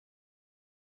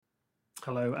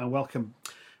Hello and welcome.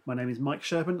 My name is Mike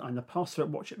Sherburn. I'm the pastor at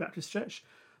Watchet Baptist Church.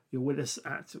 You're with us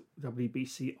at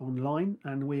WBC Online,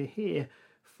 and we're here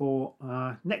for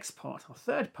our next part, our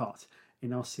third part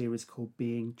in our series called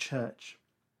Being Church.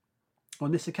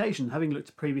 On this occasion, having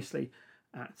looked previously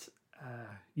at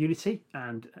unity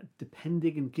and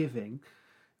depending and giving,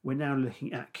 we're now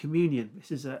looking at communion. This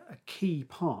is a key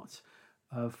part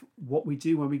of what we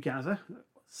do when we gather,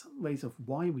 some ways of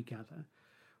why we gather.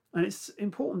 And it's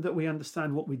important that we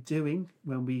understand what we're doing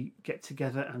when we get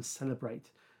together and celebrate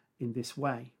in this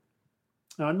way.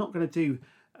 Now, I'm not going to do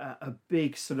a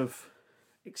big sort of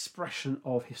expression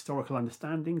of historical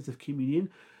understandings of communion.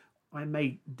 I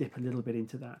may dip a little bit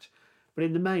into that. But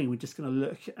in the main, we're just going to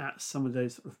look at some of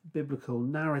those sort of biblical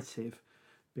narrative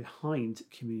behind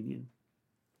communion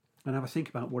and have a think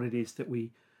about what it is that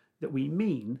we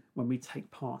mean when we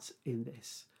take part in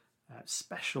this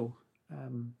special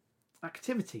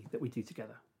activity that we do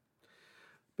together.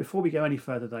 Before we go any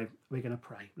further, though, we're going to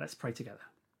pray. Let's pray together.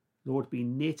 Lord, be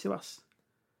near to us.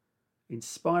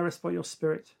 Inspire us by your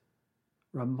Spirit.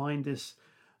 Remind us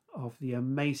of the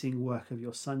amazing work of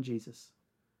your Son, Jesus.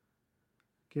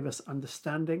 Give us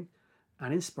understanding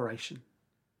and inspiration.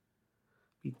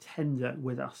 Be tender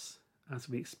with us as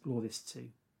we explore this too.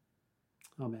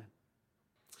 Amen.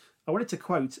 I wanted to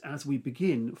quote as we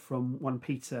begin from 1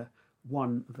 Peter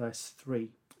 1 verse 3,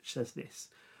 which says this: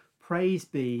 "Praise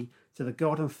be to the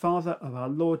God and Father of our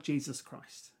Lord Jesus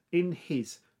Christ. In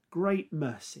his great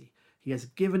mercy, he has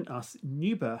given us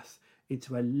new birth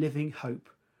into a living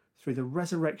hope through the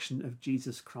resurrection of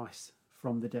Jesus Christ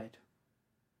from the dead."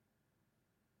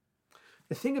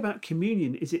 The thing about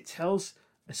communion is it tells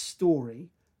a story,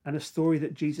 and a story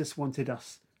that Jesus wanted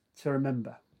us to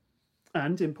remember.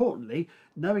 And importantly,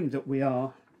 knowing that we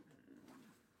are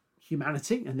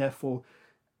humanity and therefore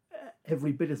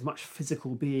every bit as much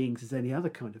physical beings as any other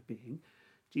kind of being,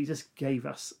 Jesus gave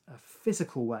us a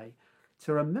physical way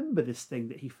to remember this thing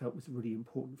that he felt was really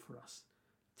important for us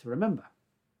to remember.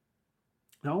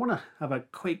 Now, I want to have a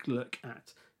quick look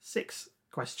at 6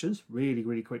 questions,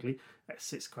 really quickly, at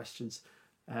 6 questions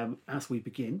as we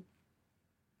begin.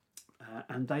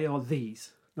 And they are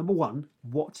these. Number 1,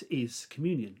 what is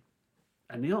communion?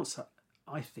 And the answer,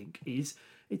 I think, is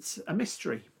it's a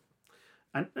mystery.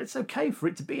 And it's okay for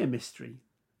it to be a mystery.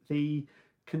 The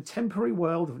contemporary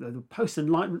world, the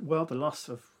post-Enlightenment world, the last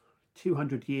of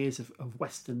 200 years of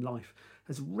Western life,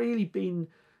 has really been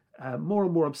more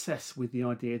and more obsessed with the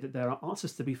idea that there are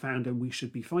answers to be found and we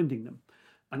should be finding them.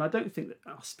 And I don't think that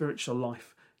our spiritual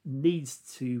life needs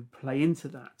to play into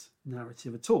that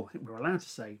narrative at all. I think we're allowed to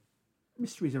say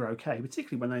mysteries are okay,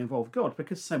 particularly when they involve God,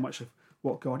 because so much of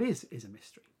what God is a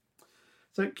mystery.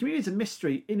 So communion is a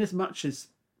mystery in as much as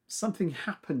something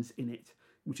happens in it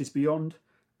which is beyond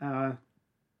our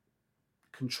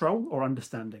control or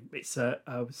understanding. It's a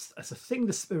thing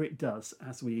the Spirit does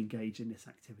as we engage in this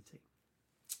activity.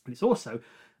 And it's also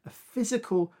a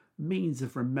physical means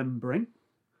of remembering.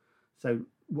 So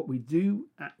what we do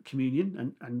at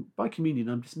communion, and by communion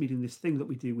I'm just meaning this thing that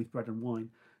we do with bread and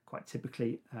wine quite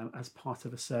typically as part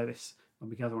of a service when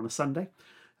we gather on a Sunday.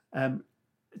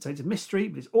 So it's a mystery,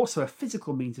 but it's also a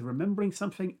physical means of remembering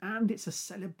something, and it's a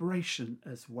celebration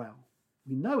as well.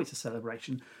 We know it's a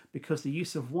celebration because the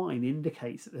use of wine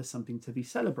indicates that there's something to be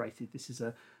celebrated. This is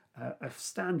a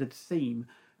standard theme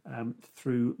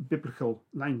through biblical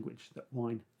language, that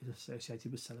wine is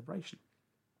associated with celebration.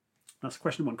 That's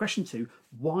question 1. Question 2,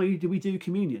 why do we do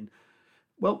communion?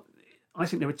 Well, I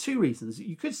think there are 2 reasons.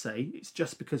 You could say it's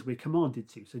just because we're commanded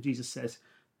to. So Jesus says,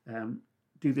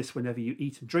 do this whenever you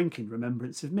eat and drink in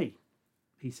remembrance of me.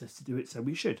 He says to do it, so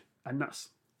we should. And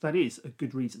that is a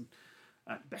good reason,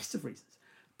 best of reasons.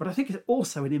 But I think it's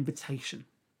also an invitation.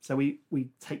 So we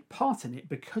take part in it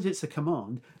because it's a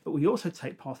command, but we also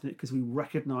take part in it because we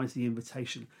recognise the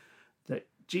invitation that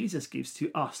Jesus gives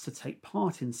to us to take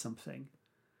part in something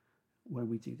when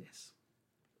we do this.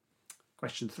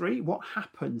 Question 3, what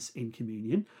happens in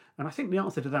communion? And I think the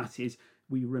answer to that is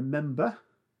we remember,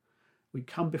 we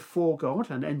come before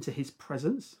God and enter his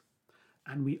presence,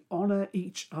 and we honour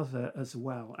each other as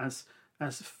well as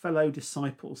fellow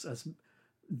disciples, as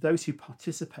those who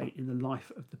participate in the life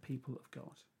of the people of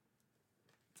God.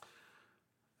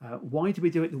 Why do we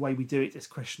do it the way we do it is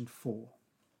question 4.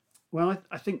 Well,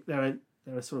 I think there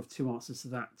are sort of 2 answers to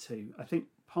that too. I think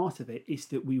part of it is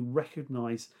that we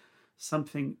recognise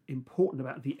something important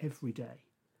about the everyday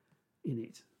in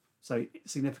it. So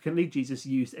significantly, Jesus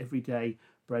used everyday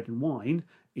bread and wine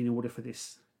in order to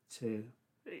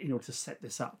set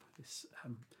this up, this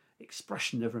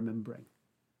expression of remembering.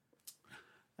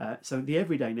 So the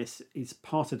everydayness is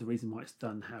part of the reason why it's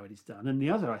done how it is done. And the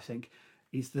other, I think,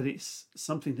 is that it's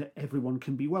something that everyone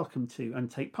can be welcome to and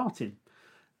take part in.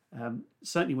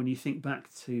 Certainly, when you think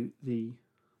back to the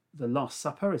Last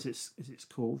Supper, as it's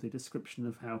called, the description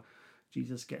of how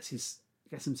Jesus gets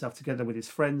himself together with his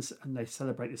friends and they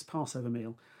celebrate this Passover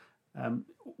meal.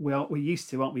 We're used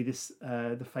to, aren't we, this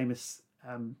the famous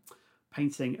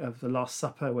painting of the Last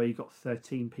Supper where you've got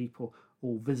 13 people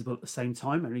all visible at the same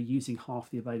time, only using half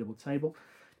the available table.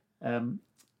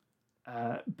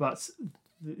 But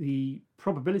the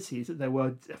probability is that there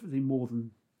were definitely more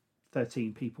than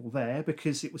 13 people there,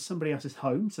 because it was somebody else's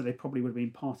home, so they probably would have been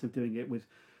part of doing it with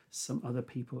some other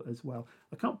people as well.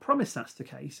 I can't promise that's the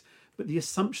case, but the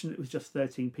assumption it was just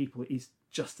 13 people is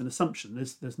just an assumption.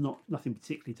 There's nothing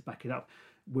particularly to back it up.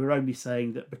 We're only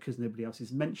saying that because nobody else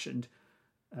is mentioned,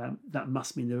 that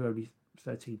must mean there were only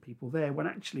 13 people there, when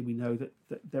actually we know that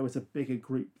there was a bigger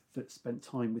group that spent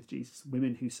time with Jesus,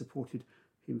 women who supported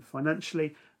him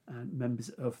financially, and members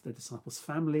of the disciples'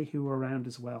 family who were around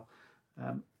as well.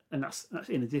 And that's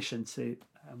in addition to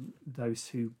those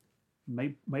who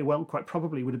may well, quite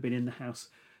probably, would have been in the house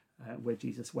where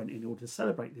Jesus went in order to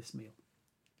celebrate this meal.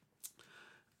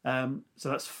 So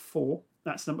that's 4.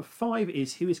 That's number 5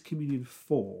 is, who is communion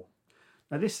for?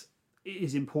 Now this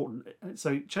is important.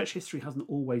 So church history hasn't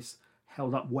always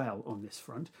held up well on this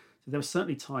front. So there were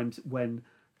certainly times when,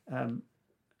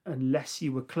 unless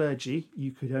you were clergy,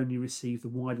 you could only receive the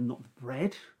wine and not the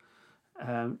bread.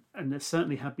 And there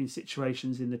certainly have been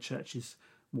situations in the church's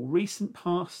more recent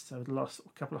past, over the last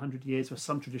couple of hundred years, where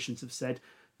some traditions have said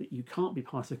that you can't be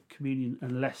part of communion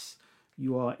unless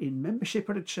you are in membership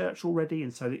at a church already,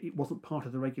 and so that it wasn't part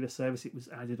of the regular service, it was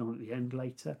added on at the end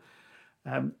later.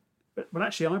 But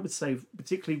actually, I would say,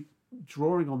 particularly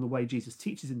drawing on the way Jesus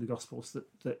teaches in the Gospels,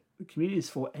 that communion is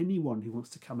for anyone who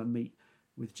wants to come and meet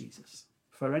with Jesus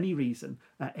for any reason,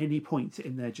 at any point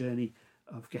in their journey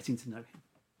of getting to know him.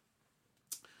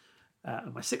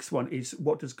 And my 6th one is,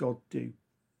 what does God do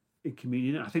in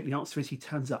communion? And I think the answer is he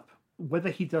turns up. Whether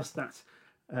he does that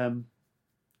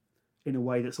in a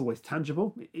way that's always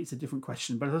tangible, it's a different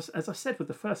question. But as I said with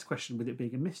the first question, with it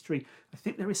being a mystery, I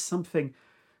think there is something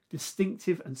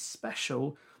distinctive and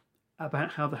special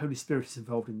about how the Holy Spirit is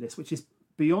involved in this, which is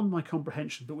beyond my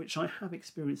comprehension, but which I have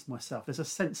experienced myself. There's a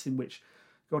sense in which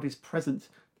God is present.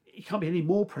 He can't be any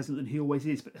more present than he always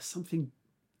is, but there's something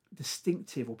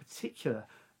distinctive or particular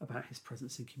about his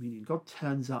presence in communion. God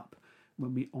turns up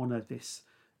when we honour this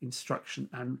instruction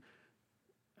and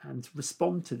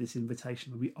respond to this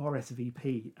invitation, when we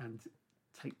RSVP and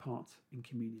take part in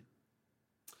communion.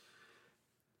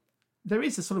 There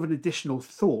is a sort of an additional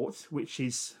thought, which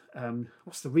is,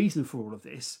 what's the reason for all of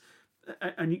this?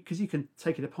 And because you can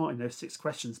take it apart in those 6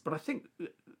 questions, but I think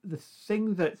the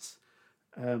thing that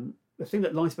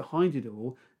lies behind it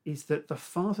all is that the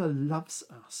Father loves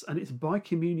us, and it's by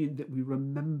communion that we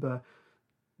remember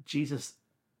Jesus'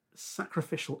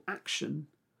 sacrificial action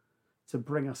to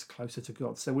bring us closer to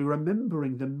God. So we're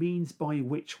remembering the means by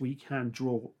which we can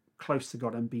draw close to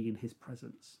God and be in his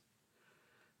presence.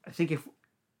 I think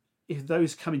if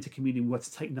those coming to communion were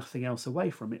to take nothing else away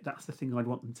from it, that's the thing I'd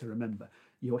want them to remember.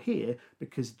 You're here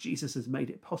because Jesus has made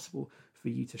it possible for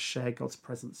you to share God's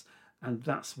presence, and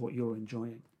that's what you're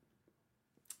enjoying.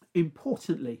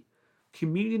 Importantly,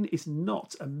 communion is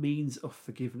not a means of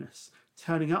forgiveness.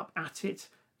 Turning up at it,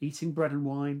 eating bread and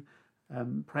wine,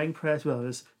 praying prayers with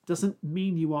others, doesn't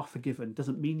mean you are forgiven,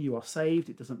 doesn't mean you are saved,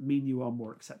 it doesn't mean you are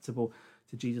more acceptable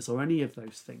to Jesus or any of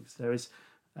those things. There is,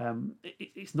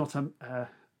 it's not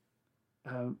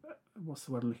what's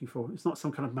the word I'm looking for? It's not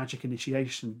some kind of magic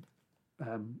initiation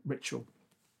ritual.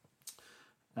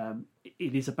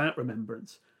 It is about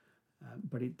remembrance,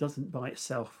 but it doesn't by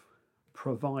itself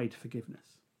provide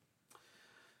forgiveness.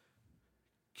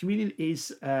 Communion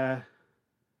is a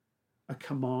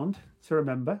command to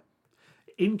remember.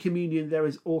 In communion, there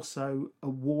is also a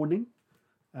warning,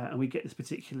 and we get this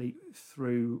particularly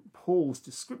through Paul's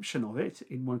description of it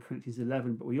in 1 Corinthians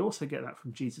 11, but we also get that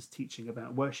from Jesus' teaching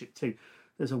about worship too.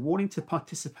 There's a warning to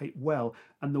participate well,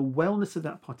 and the wellness of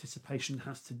that participation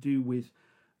has to do with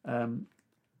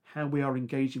how we are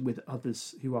engaging with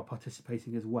others who are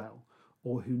participating as well,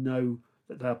 or who know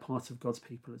that they are part of God's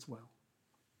people as well.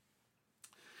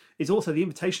 It's also the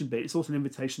invitation bit. It's also an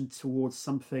invitation towards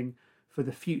something for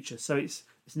the future. So it's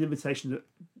an invitation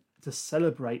to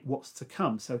celebrate what's to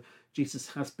come. So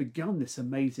Jesus has begun this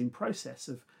amazing process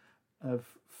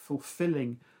of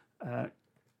fulfilling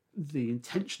the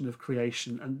intention of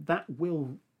creation, and that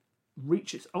will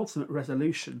reach its ultimate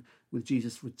resolution with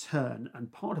Jesus' return.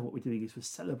 And part of what we're doing is we're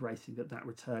celebrating that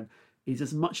return is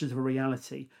as much as a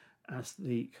reality as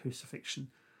the crucifixion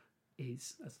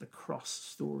is, as the cross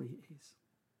story is.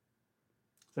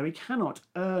 So we cannot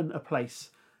earn a place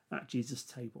at Jesus'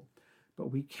 table,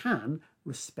 but we can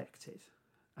respect it,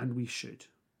 and we should.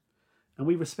 And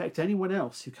we respect anyone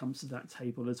else who comes to that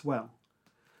table as well.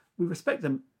 We respect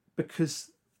them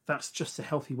because that's just a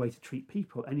healthy way to treat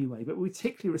people anyway, but we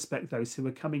particularly respect those who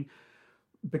are coming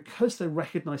because they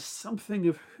recognise something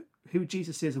of who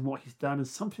Jesus is and what he's done, and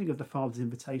something of the Father's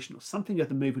invitation, or something of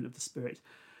the movement of the Spirit.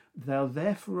 They're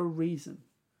there for a reason.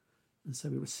 And so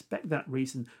we respect that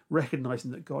reason,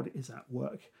 recognising that God is at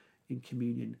work in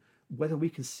communion, whether we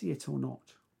can see it or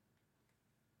not.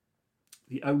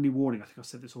 The only warning, I think I've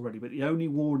said this already, but the only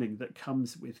warning that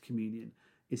comes with communion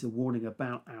is a warning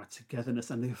about our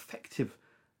togetherness and the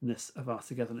effectiveness of our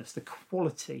togetherness, the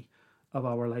quality of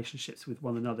our relationships with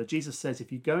one another. Jesus says,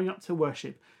 if you're going up to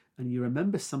worship and you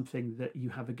remember something that you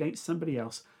have against somebody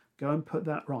else, go and put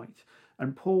that right.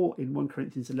 And Paul in 1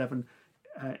 Corinthians 11,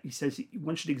 he says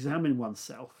one should examine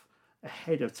oneself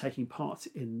ahead of taking part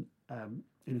in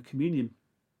a communion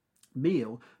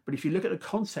meal. But if you look at the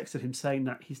context of him saying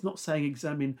that, he's not saying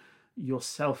examine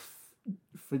yourself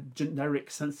for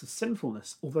generic sense of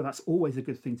sinfulness, although that's always a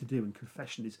good thing to do, and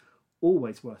confession is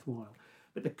always worthwhile.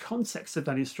 But the context of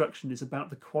that instruction is about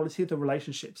the quality of the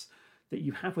relationships that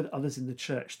you have with others in the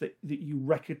church, that you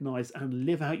recognise and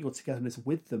live out your togetherness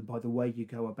with them by the way you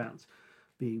go about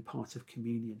being part of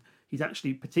communion. He's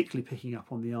actually particularly picking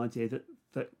up on the idea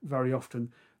that very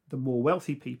often the more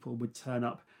wealthy people would turn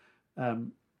up,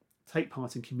 take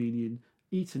part in communion,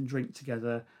 eat and drink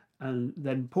together, and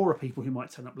then poorer people who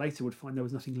might turn up later would find there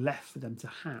was nothing left for them to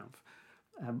have.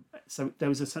 So there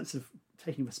was a sense of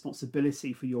taking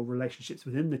responsibility for your relationships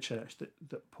within the church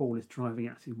that Paul is driving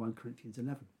at in 1 Corinthians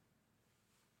 11.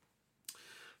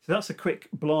 So that's a quick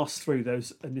blast through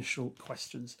those initial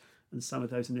questions and some of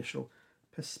those initial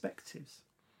perspectives.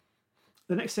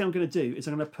 The next thing I'm going to do is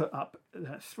I'm going to put up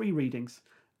 3 readings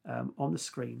on the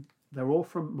screen. They're all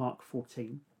from Mark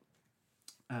 14,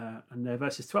 and they're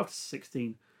verses 12 to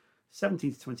 16,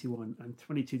 17 to 21, and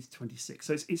 22 to 26.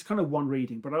 So it's kind of one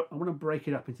reading, but I want to break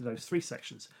it up into those 3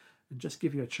 sections and just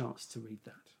give you a chance to read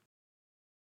that.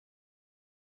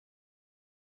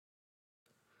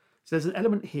 So there's an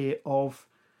element here of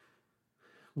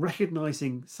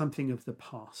recognising something of the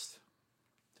past.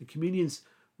 So communion's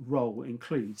role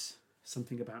includes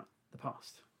something about the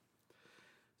past.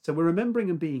 So we're remembering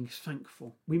and being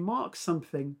thankful. We mark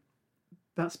something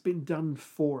that's been done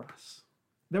for us.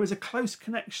 There is a close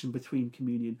connection between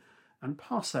communion and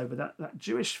Passover, that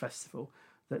Jewish festival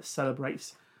that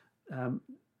celebrates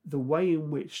the way in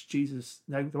which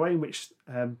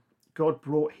God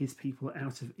brought his people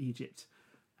out of Egypt,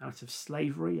 out of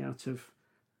slavery, out of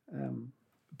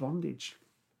bondage,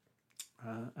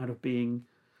 out of being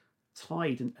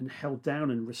tied and held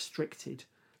down and restricted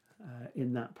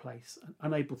in that place,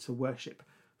 unable to worship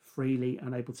freely,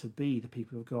 unable to be the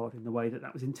people of God in the way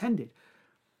that was intended.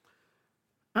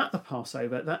 At the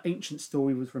Passover, that ancient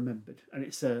story was remembered, and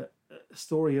it's a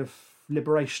story of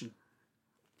liberation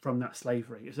from that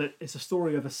slavery. It's a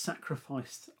story of a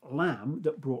sacrificed lamb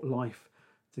that brought life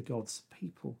to God's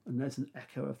people, and there's an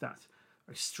echo of that, a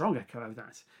very strong echo of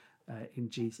that in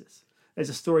Jesus. There's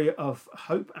a story of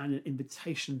hope and an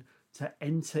invitation to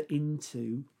enter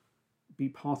into, be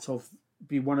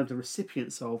one of the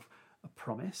recipients of a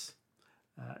promise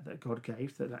that God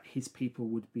gave, that his people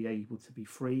would be able to be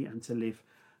free and to live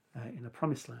in a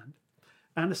promised land.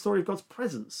 And the story of God's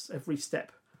presence every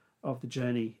step of the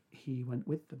journey he went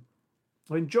with them.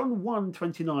 Well, in John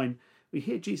 1:29, we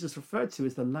hear Jesus referred to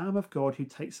as the Lamb of God who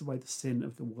takes away the sin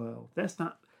of the world. There's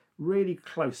that really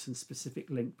close and specific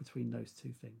link between those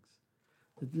two things.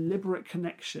 The deliberate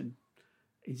connection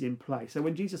is in play. So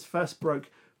when Jesus first broke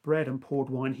bread and poured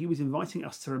wine, he was inviting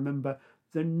us to remember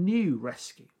the new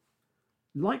rescue,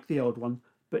 like the old one,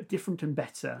 but different and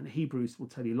better. And Hebrews will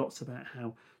tell you lots about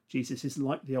how Jesus is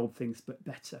like the old things, but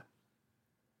better.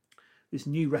 This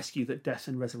new rescue that death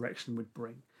and resurrection would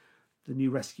bring, the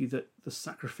new rescue that the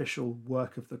sacrificial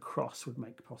work of the cross would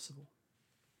make possible.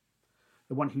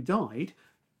 The one who died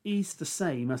is the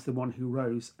same as the one who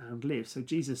rose and lived. So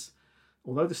Jesus,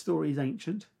 although the story is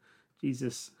ancient,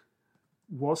 Jesus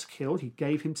was killed. He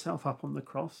gave himself up on the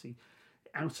cross. He,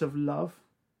 out of love,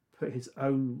 put his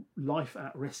own life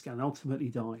at risk and ultimately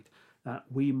died, that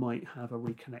we might have a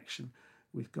reconnection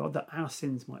with God, that our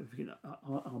sins might be,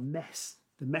 our mess,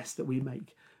 the mess that we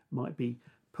make, might be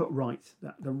put right,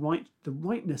 that the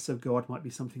rightness of God might be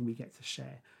something we get to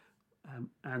share.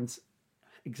 And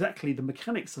exactly the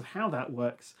mechanics of how that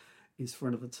works is for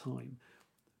another time.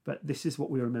 But this is what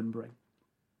we're remembering.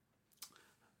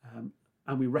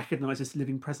 And we recognise this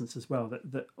living presence as well,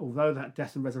 that although that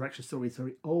death and resurrection story is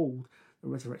very old, the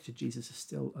resurrected Jesus is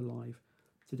still alive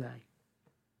today.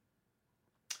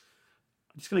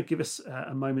 I'm just going to give us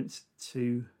a moment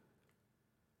to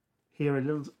hear a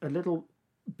little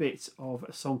bit of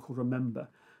a song called Remember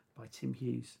by Tim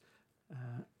Hughes,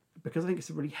 because I think it's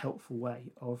a really helpful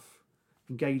way of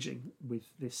engaging with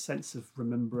this sense of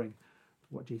remembering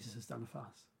what Jesus has done for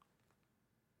us.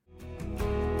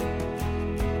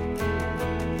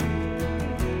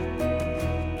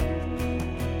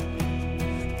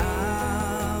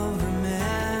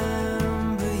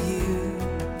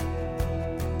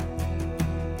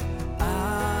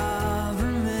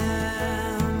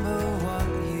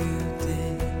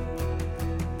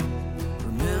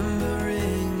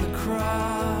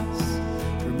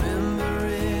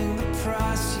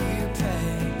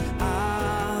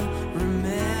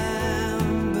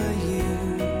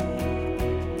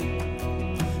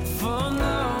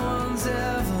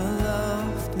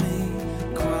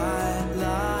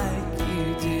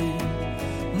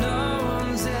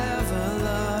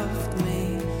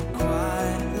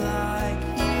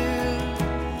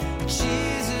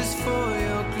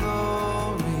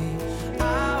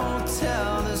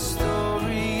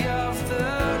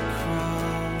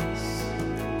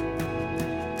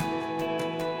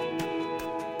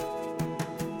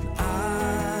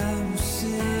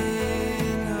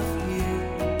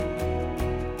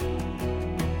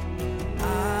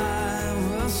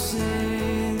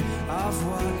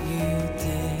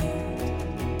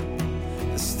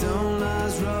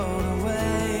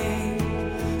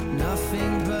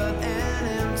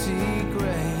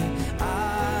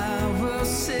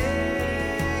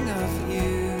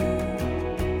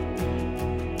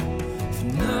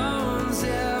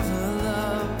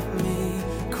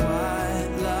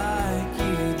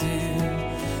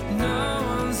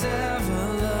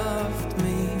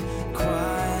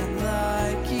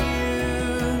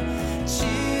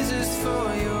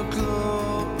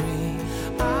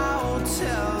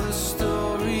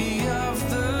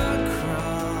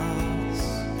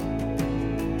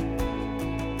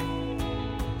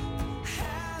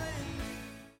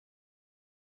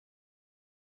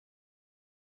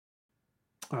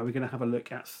 We're going to have a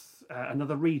look at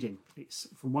another reading. It's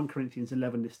from 1 Corinthians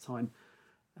 11 this time.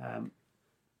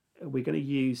 We're going to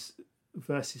use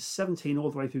verses 17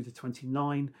 all the way through to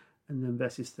 29, and then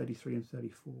verses 33 and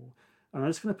 34. And I'm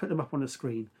just going to put them up on the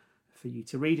screen for you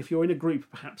to read. If you're in a group,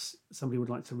 perhaps somebody would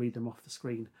like to read them off the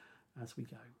screen as we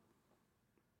go.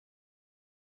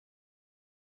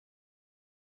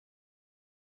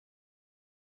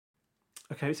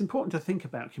 Okay, it's important to think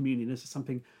about communion as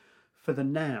something for the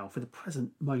now, for the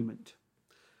present moment.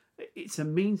 It's a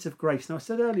means of grace. Now, I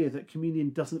said earlier that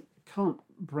communion can't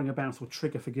bring about or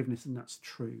trigger forgiveness, and that's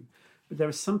true. But there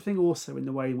is something also in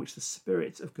the way in which the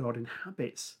Spirit of God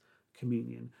inhabits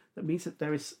communion that means that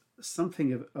there is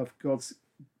something of God's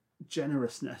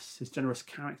generousness, his generous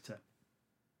character,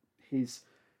 his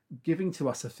giving to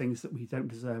us of things that we don't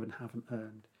deserve and haven't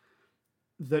earned,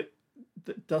 that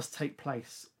does take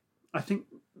place. I think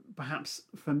perhaps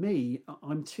for me,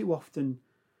 I'm too often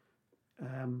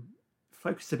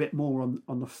focused a bit more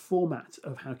on the format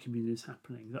of how communion is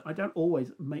happening, that I don't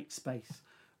always make space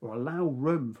or allow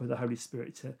room for the Holy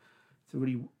Spirit to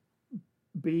really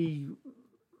be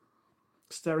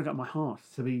stirring up my heart,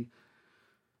 to be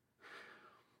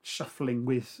shuffling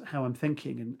with how I'm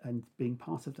thinking and being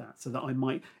part of that, so that I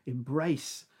might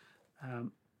embrace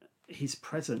his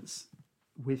presence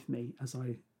with me as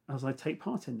I take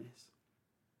part in this.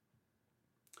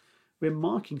 We're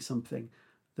marking something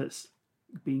that's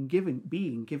being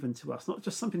given to us, not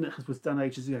just something that was done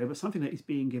ages ago, but something that is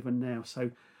being given now. So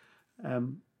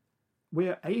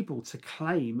we're able to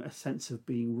claim a sense of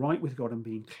being right with God and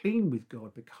being clean with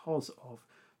God because of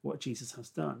what Jesus has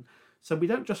done. So we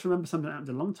don't just remember something that happened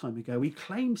a long time ago. We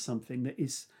claim something that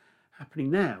is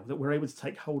happening now, that we're able to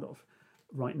take hold of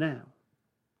right now.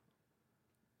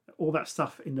 All that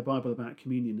stuff in the Bible about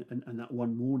communion and that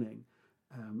one morning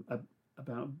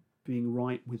about being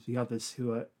right with the others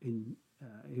who are in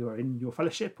your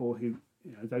fellowship, or who,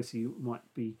 those who you might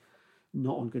be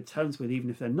not on good terms with, even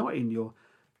if they're not in your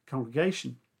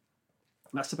congregation.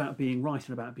 That's about being right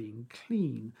and about being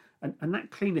clean, and that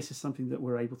cleanness is something that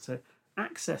we're able to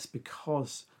access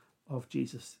because of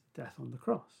Jesus' death on the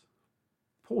cross.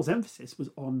 Paul's emphasis was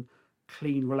on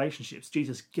clean relationships.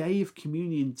 Jesus gave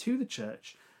communion to the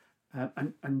church,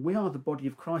 and we are the body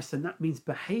of Christ, and that means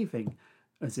behaving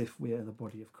as if we are the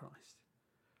body of Christ.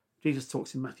 Jesus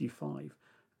talks in Matthew 5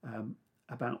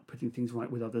 about putting things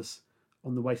right with others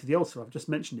on the way to the altar. I've just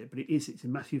mentioned it, but it's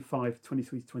in Matthew 5,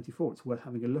 23 to 24. It's worth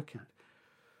having a look at.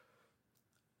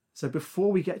 So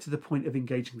before we get to the point of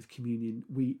engaging with communion,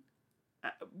 we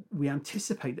we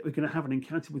anticipate that we're going to have an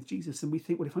encounter with Jesus, and we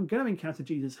think, well, if I'm going to encounter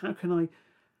Jesus, how can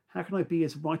I be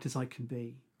as right as I can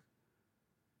be?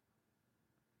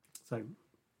 So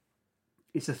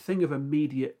it's a thing of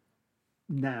immediate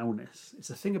nowness. It's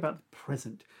a thing about the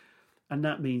present, and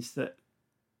that means that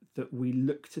we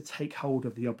look to take hold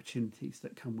of the opportunities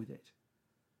that come with it.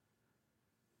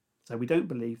 So we don't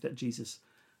believe that that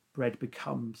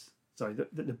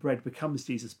the bread becomes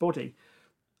Jesus' body,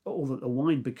 or that the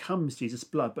wine becomes Jesus'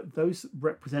 blood, but those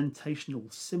representational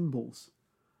symbols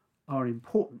are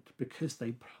important because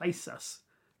they place us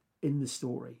in the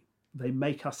story. They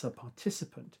make us a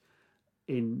participant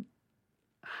in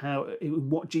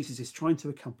what Jesus is trying to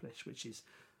accomplish, which is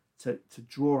to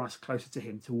draw us closer to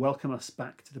him, to welcome us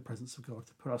back to the presence of God,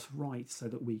 to put us right so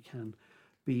that we can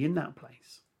be in that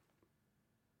place.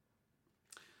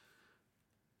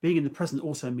 Being in the present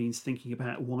also means thinking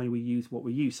about why we use what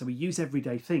we use. So we use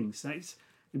everyday things. So it's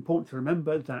important to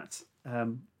remember that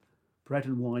bread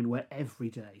and wine were every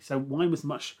day. So wine was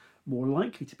much more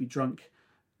likely to be drunk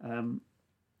in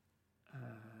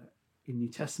New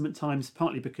Testament times,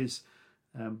 partly because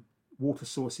water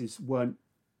sources weren't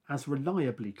as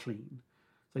reliably clean.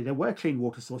 So there were clean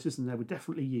water sources and they were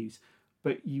definitely used,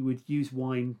 but you would use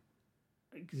wine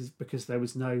because there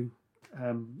was no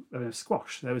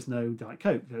squash, there was no Diet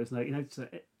Coke, there was no, so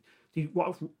you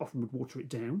often would water it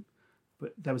down,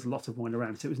 but there was a lot of wine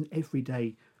around. So it was an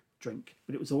everyday drink,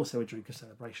 but it was also a drink of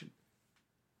celebration.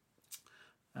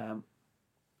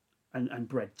 And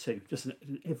bread too, just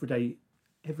an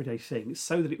everyday thing,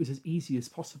 so that it was as easy as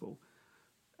possible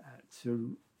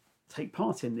to take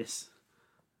part in this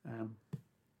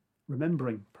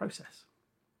remembering process.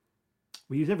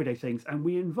 We use everyday things, and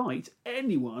we invite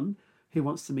anyone who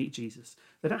wants to meet Jesus.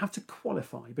 They don't have to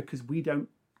qualify, because we don't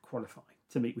qualify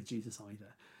to meet with Jesus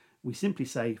either. We simply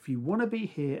say, if you want to be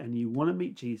here and you want to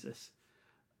meet Jesus,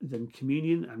 then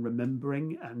communion and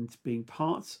remembering and being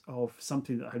part of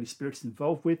something that the Holy Spirit is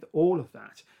involved with, all of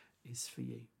that is for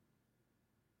you.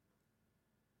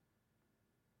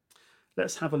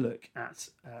 Let's have a look at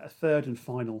a third and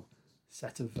final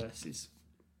set of verses.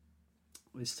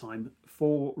 This time,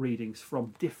 4 readings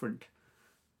from different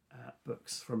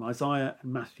books, from Isaiah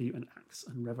and Matthew and Acts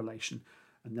and Revelation,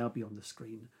 and they'll be on the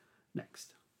screen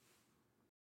next.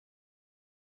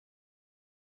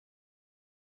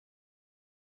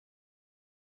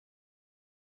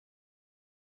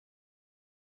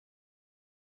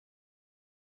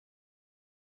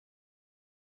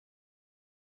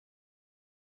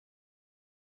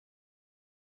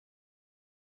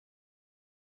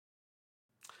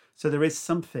 So there is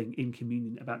something in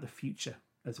communion about the future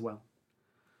as well.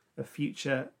 A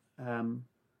future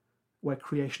where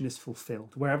creation is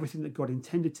fulfilled, where everything that God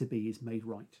intended to be is made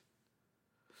right.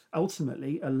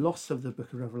 Ultimately, a lot of the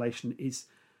book of Revelation is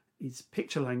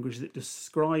picture language that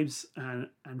describes and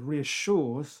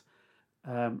reassures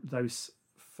those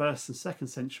first and second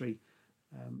century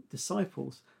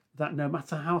disciples that no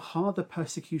matter how hard the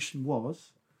persecution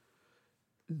was,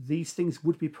 these things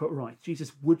would be put right.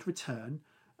 Jesus would return,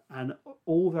 and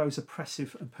all those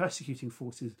oppressive and persecuting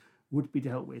forces would be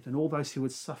dealt with, and all those who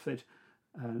had suffered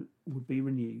would be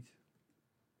renewed.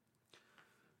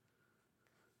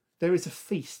 There is a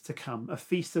feast to come, a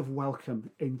feast of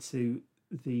welcome into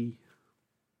the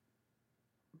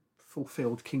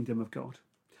fulfilled kingdom of God.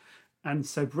 And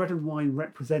so bread and wine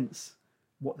represents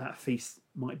what that feast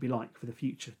might be like for the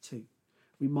future too.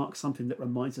 We mark something that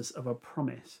reminds us of a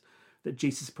promise that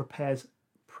Jesus prepares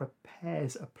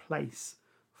a place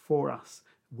for us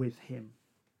with him.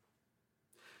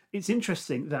 It's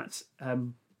interesting that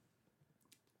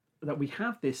that we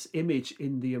have this image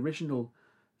in the original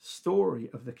story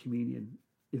of the communion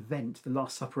event, the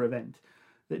Last Supper event,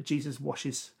 that Jesus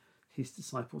washes his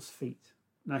disciples' feet.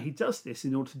 Now, he does this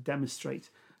in order to demonstrate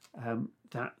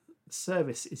that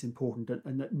service is important,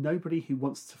 and that nobody who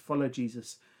wants to follow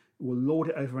Jesus will lord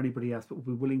it over anybody else, but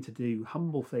will be willing to do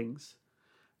humble things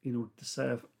in order to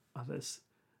serve others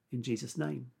in Jesus'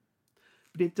 name.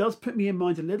 But it does put me in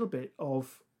mind a little bit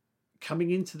of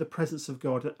coming into the presence of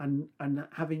God and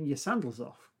having your sandals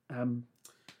off.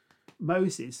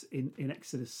 Moses in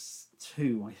Exodus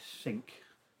 2, I think,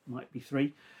 might be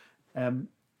 3,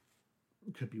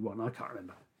 could be 1, I can't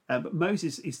remember. But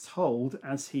Moses is told,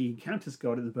 as he encounters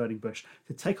God at the burning bush,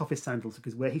 to take off his sandals,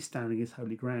 because where he's standing is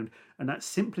holy ground. And that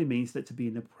simply means that to be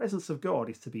in the presence of God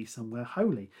is to be somewhere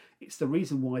holy. It's the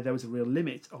reason why there was a real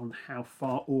limit on how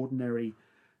far ordinary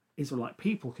Israelite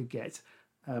people could get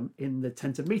in the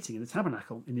tent of meeting, in the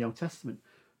tabernacle in the Old Testament,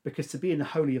 because to be in the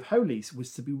Holy of Holies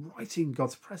was to be right in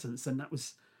God's presence, and that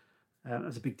was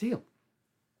a big deal.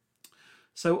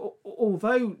 So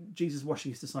although Jesus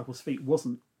washing his disciples' feet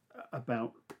wasn't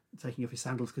about taking off his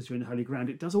sandals because you're in holy ground,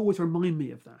 it does always remind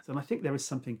me of that. And I think there is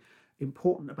something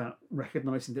important about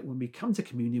recognizing that when we come to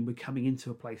communion, we're coming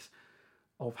into a place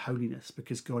of holiness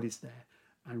because God is there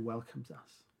and welcomes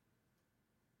us.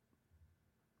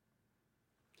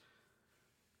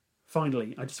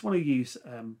 Finally, I just want to use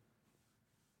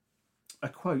a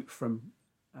quote from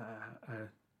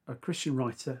a Christian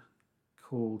writer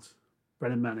called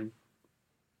Brennan Manning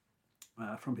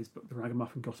from his book, The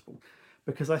Ragamuffin Gospel,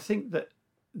 because I think that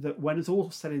when it's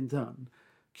all said and done,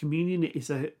 communion is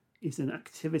an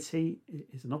activity,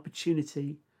 is an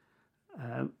opportunity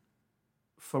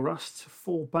for us to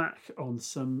fall back on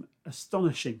some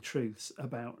astonishing truths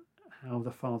about how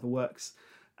the Father works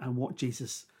and what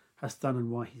Jesus has done and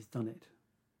why he's done it.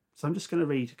 So I'm just going to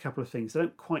read a couple of things. They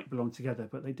don't quite belong together,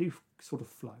 but they do sort of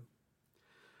flow.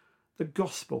 The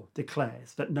gospel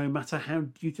declares that no matter how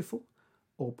dutiful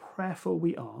or prayerful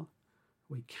we are,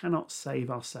 we cannot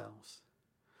save ourselves.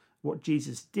 What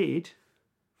Jesus did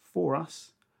for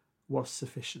us was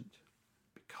sufficient,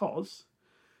 because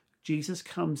Jesus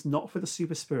comes not for the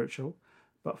super spiritual,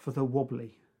 but for the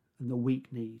wobbly and the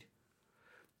weak-kneed,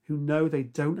 who know they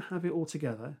don't have it all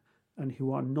together and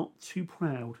who are not too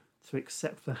proud to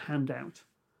accept the handout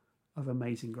of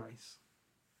amazing grace.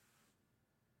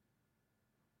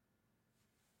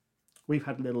 We've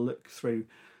had a little look through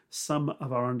some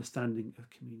of our understanding of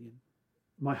communion.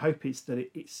 My hope is that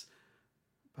it's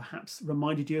perhaps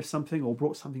reminded you of something or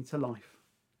brought something to life.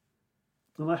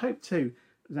 And I hope too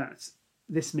that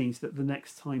this means that the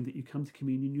next time that you come to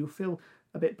communion, you'll feel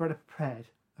a bit better prepared,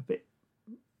 a bit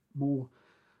more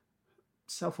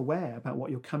self-aware about what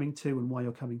you're coming to and why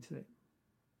you're coming to it.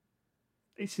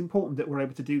 It's important that we're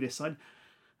able to do this. And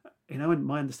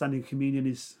my understanding of communion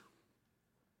is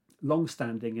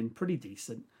long-standing and pretty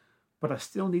decent, but I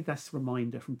still need this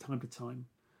reminder from time to time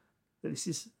that this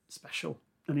is special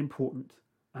and important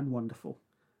and wonderful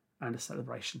and a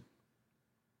celebration.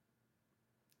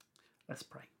 Let's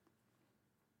pray.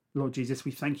 Lord Jesus,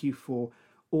 we thank you for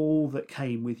all that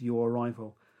came with your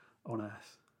arrival on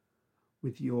earth,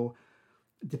 with your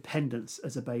dependence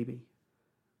as a baby,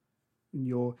 and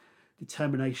your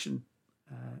determination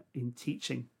in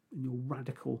teaching, and your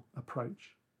radical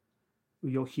approach,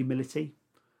 with your humility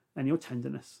and your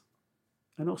tenderness,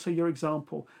 and also your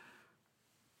example.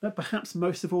 But perhaps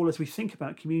most of all, as we think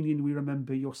about communion, we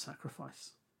remember your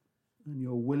sacrifice and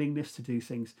your willingness to do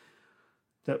things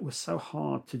that were so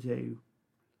hard to do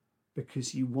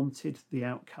because you wanted the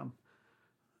outcome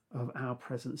of our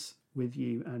presence with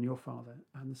you and your Father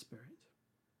and the Spirit.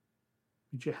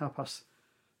 Would you help us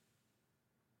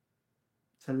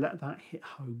to let that hit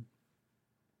home,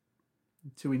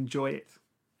 to enjoy it,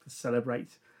 to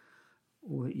celebrate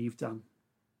all that you've done,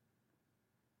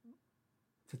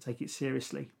 to take it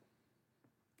seriously,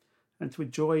 and to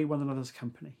enjoy one another's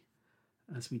company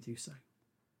as we do so.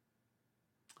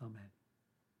 Amen.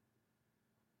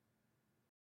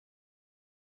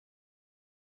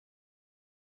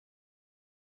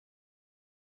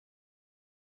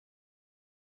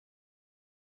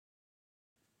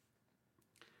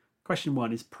 Question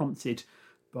 1 is prompted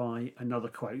by another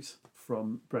quote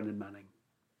from Brennan Manning.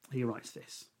 He writes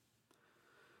this: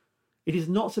 "It is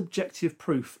not objective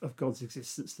proof of God's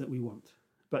existence that we want,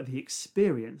 but the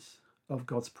experience of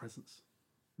God's presence.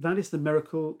 That is the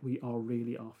miracle we are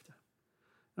really after.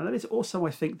 And that is also,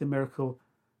 I think, the miracle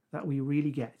that we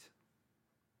really get."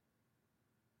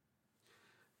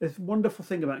 The wonderful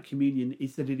thing about communion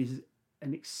is that it is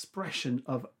an expression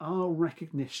of our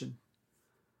recognition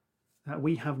that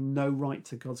we have no right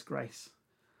to God's grace,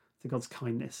 to God's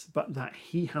kindness, but that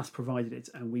he has provided it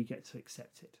and we get to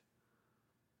accept it.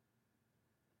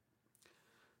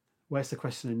 Where's the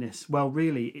question in this? Well,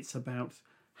 really, it's about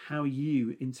how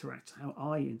you interact, how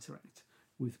I interact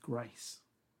with grace.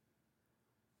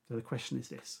 So the question is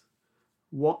this: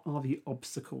 what are the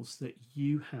obstacles that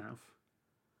you have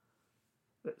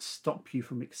that stop you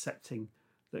from accepting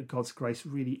that God's grace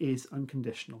really is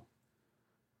unconditional?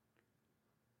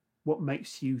 What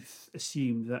makes you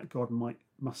assume that God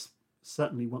must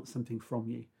certainly want something from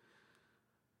you?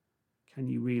 Can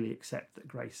you really accept that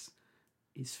grace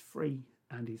is free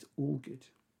and is all good?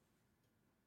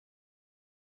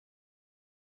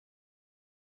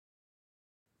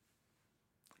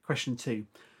 Question 2.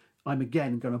 I'm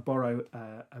again going to borrow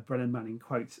a Brennan Manning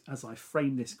quote as I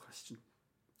frame this question.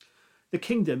 "The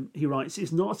kingdom," he writes,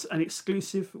 "is not an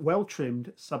exclusive,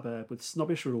 well-trimmed suburb with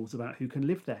snobbish rules about who can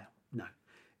live there. No.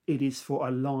 It is for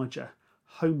a larger,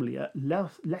 homelier,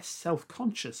 less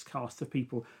self-conscious cast of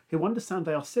people who understand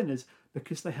they are sinners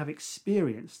because they have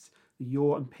experienced the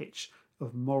yaw and pitch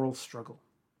of moral struggle.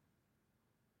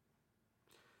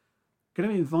 I'm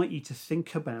going to invite you to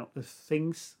think about the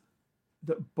things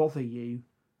that bother you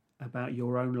about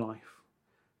your own life.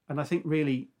 And I think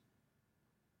really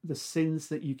the sins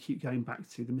that you keep going back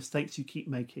to, the mistakes you keep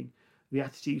making, the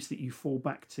attitudes that you fall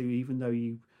back to, even though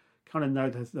you kind of know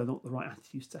they're not the right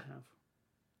attitudes to have.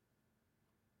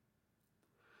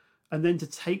 And then to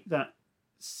take that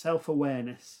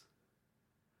self-awareness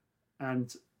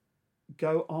and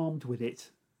go armed with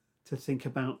it to think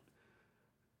about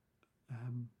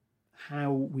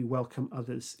how we welcome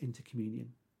others into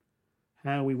communion,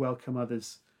 how we welcome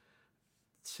others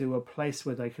to a place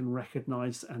where they can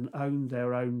recognize and own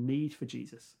their own need for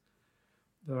Jesus,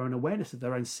 their own awareness of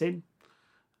their own sin,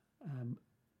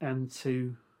 and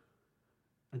to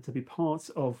be part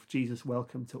of Jesus'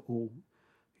 welcome to all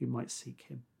who might seek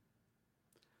him.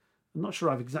 I'm not sure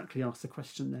I've exactly asked the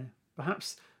question there.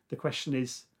 Perhaps the question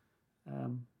is,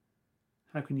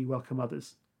 how can you welcome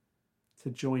others to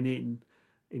join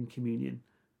in communion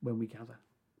when we gather?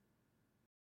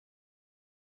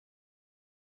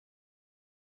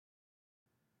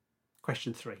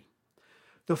 Question 3.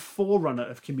 The forerunner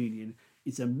of communion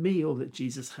is a meal that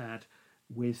Jesus had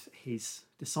with his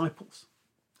disciples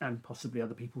and possibly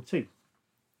other people too.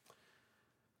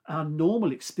 Our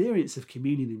normal experience of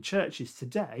communion in churches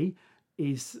today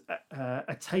is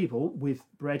a table with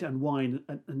bread and wine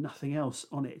and nothing else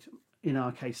on it. In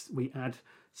our case, we add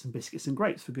some biscuits and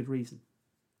grapes for good reason.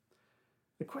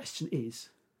 The question is,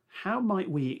 how might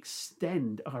we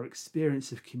extend our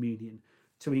experience of communion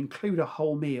to include a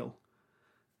whole meal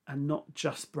and not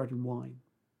just bread and wine?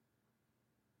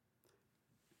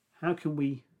 How can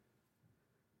we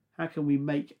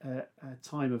make a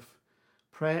time of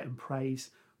prayer and praise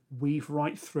weave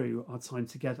right through our time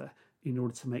together in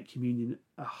order to make communion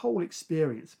a whole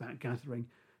experience about gathering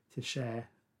to share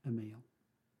a meal?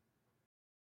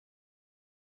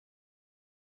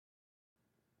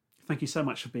 Thank you so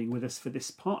much for being with us for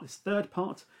this third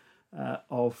part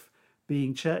of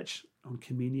Being Church on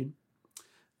communion.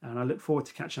 And I look forward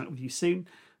to catching up with you soon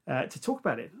to talk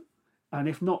about it. And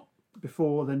if not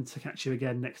before, then to catch you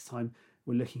again next time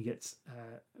when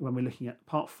we're looking at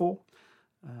part 4.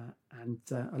 And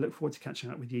I look forward to catching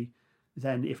up with you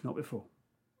then, if not before.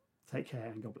 Take care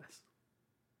and God bless.